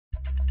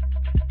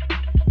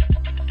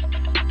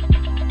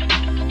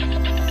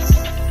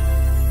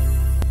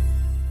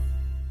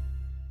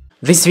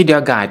This video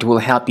guide will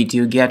help you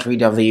to get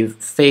rid of the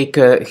fake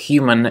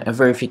human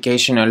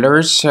verification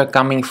alerts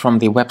coming from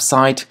the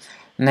website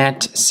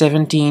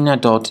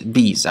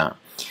Net17.biz.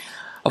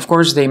 Of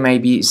course, they may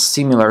be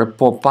similar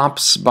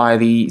pop-ups by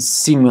the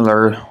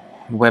similar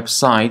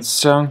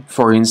websites,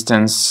 for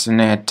instance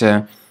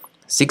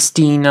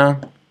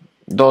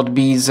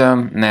Net16.biz,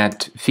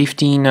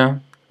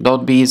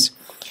 Net15.biz,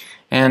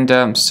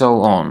 and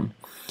so on.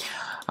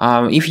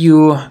 If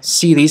you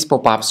see these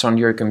pop-ups on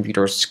your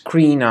computer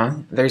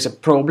screen, there's a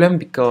problem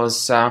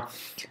because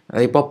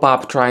the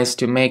pop-up tries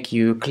to make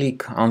you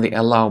click on the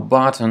Allow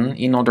button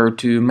in order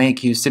to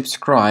make you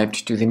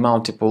subscribed to the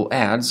multiple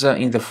ads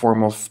in the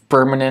form of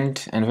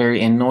permanent and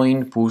very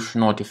annoying push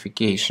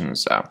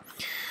notifications.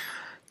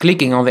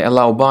 Clicking on the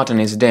Allow button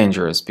is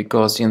dangerous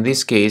because in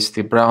this case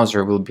the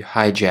browser will be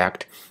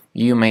hijacked.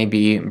 You may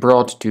be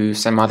brought to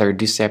some other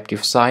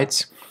deceptive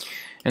sites.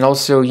 And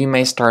also you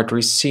may start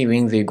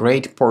receiving the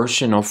great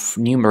portion of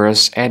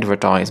numerous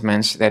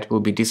advertisements that will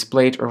be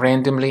displayed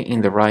randomly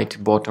in the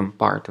right bottom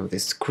part of the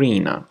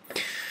screen.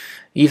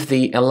 If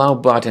the Allow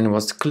button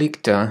was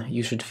clicked,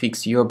 you should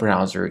fix your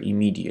browser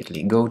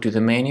immediately. Go to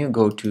the menu,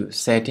 go to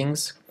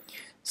Settings,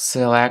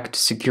 select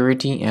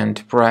Security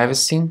and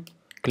Privacy,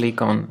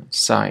 click on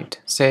Site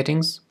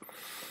Settings,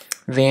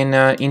 then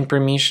in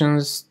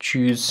Permissions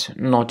choose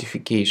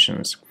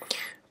Notifications.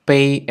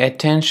 Pay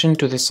attention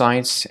to the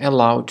sites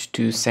allowed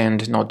to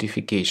send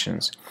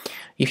notifications.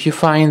 If you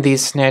find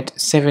this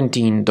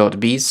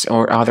Net17.biz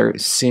or other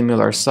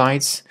similar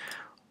sites,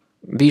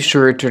 be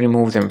sure to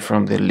remove them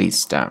from the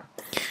list.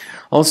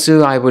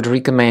 Also, I would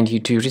recommend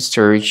you to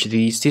research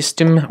the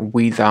system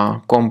with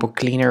a Combo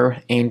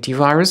Cleaner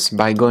antivirus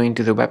by going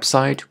to the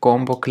website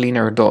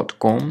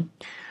combocleaner.com.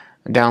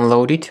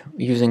 Download it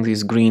using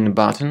this green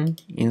button,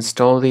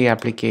 install the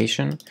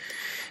application,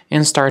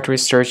 and start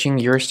researching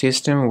your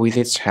system with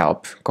its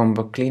help.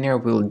 Combo Cleaner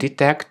will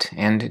detect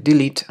and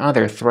delete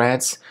other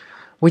threats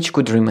which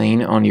could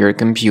remain on your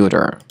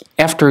computer.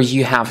 After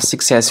you have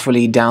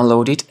successfully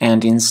downloaded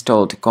and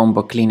installed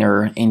Combo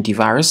Cleaner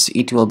antivirus,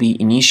 it will be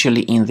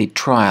initially in the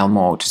trial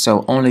mode,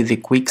 so only the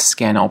quick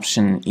scan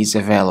option is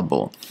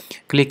available.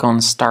 Click on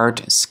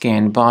Start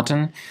Scan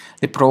button.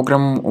 The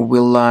program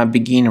will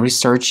begin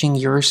researching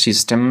your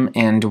system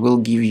and will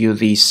give you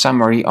the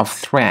summary of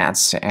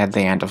threats at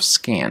the end of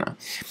scan.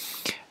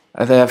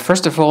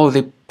 First of all,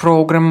 the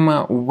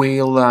program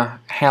will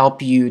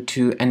help you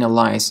to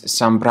analyze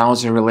some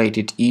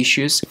browser-related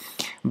issues,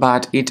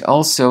 but it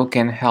also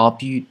can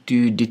help you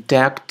to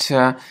detect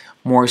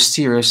more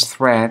serious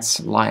threats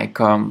like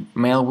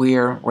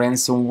malware,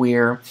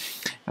 ransomware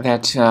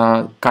that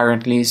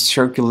currently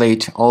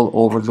circulate all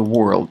over the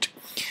world.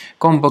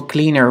 Combo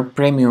Cleaner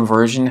Premium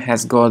version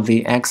has got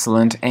the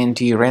excellent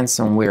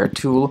anti-ransomware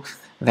tool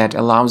that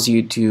allows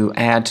you to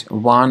add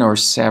one or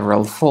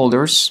several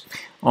folders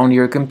on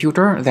your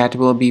computer that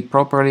will be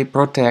properly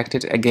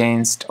protected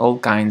against all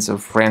kinds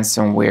of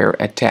ransomware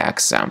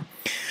attacks.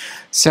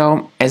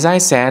 So, as I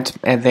said,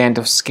 at the end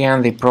of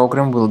scan, the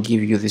program will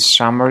give you the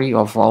summary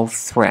of all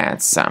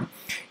threats.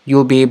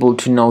 You'll be able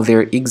to know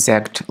their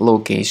exact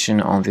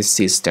location on the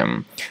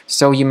system.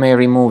 So you may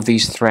remove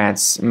these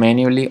threats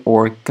manually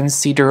or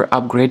consider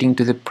upgrading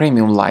to the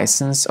premium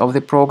license of the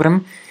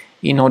program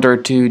in order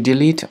to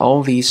delete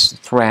all these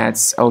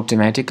threats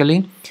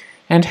automatically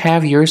and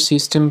have your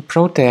system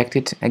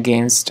protected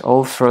against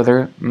all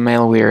further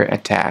malware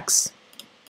attacks.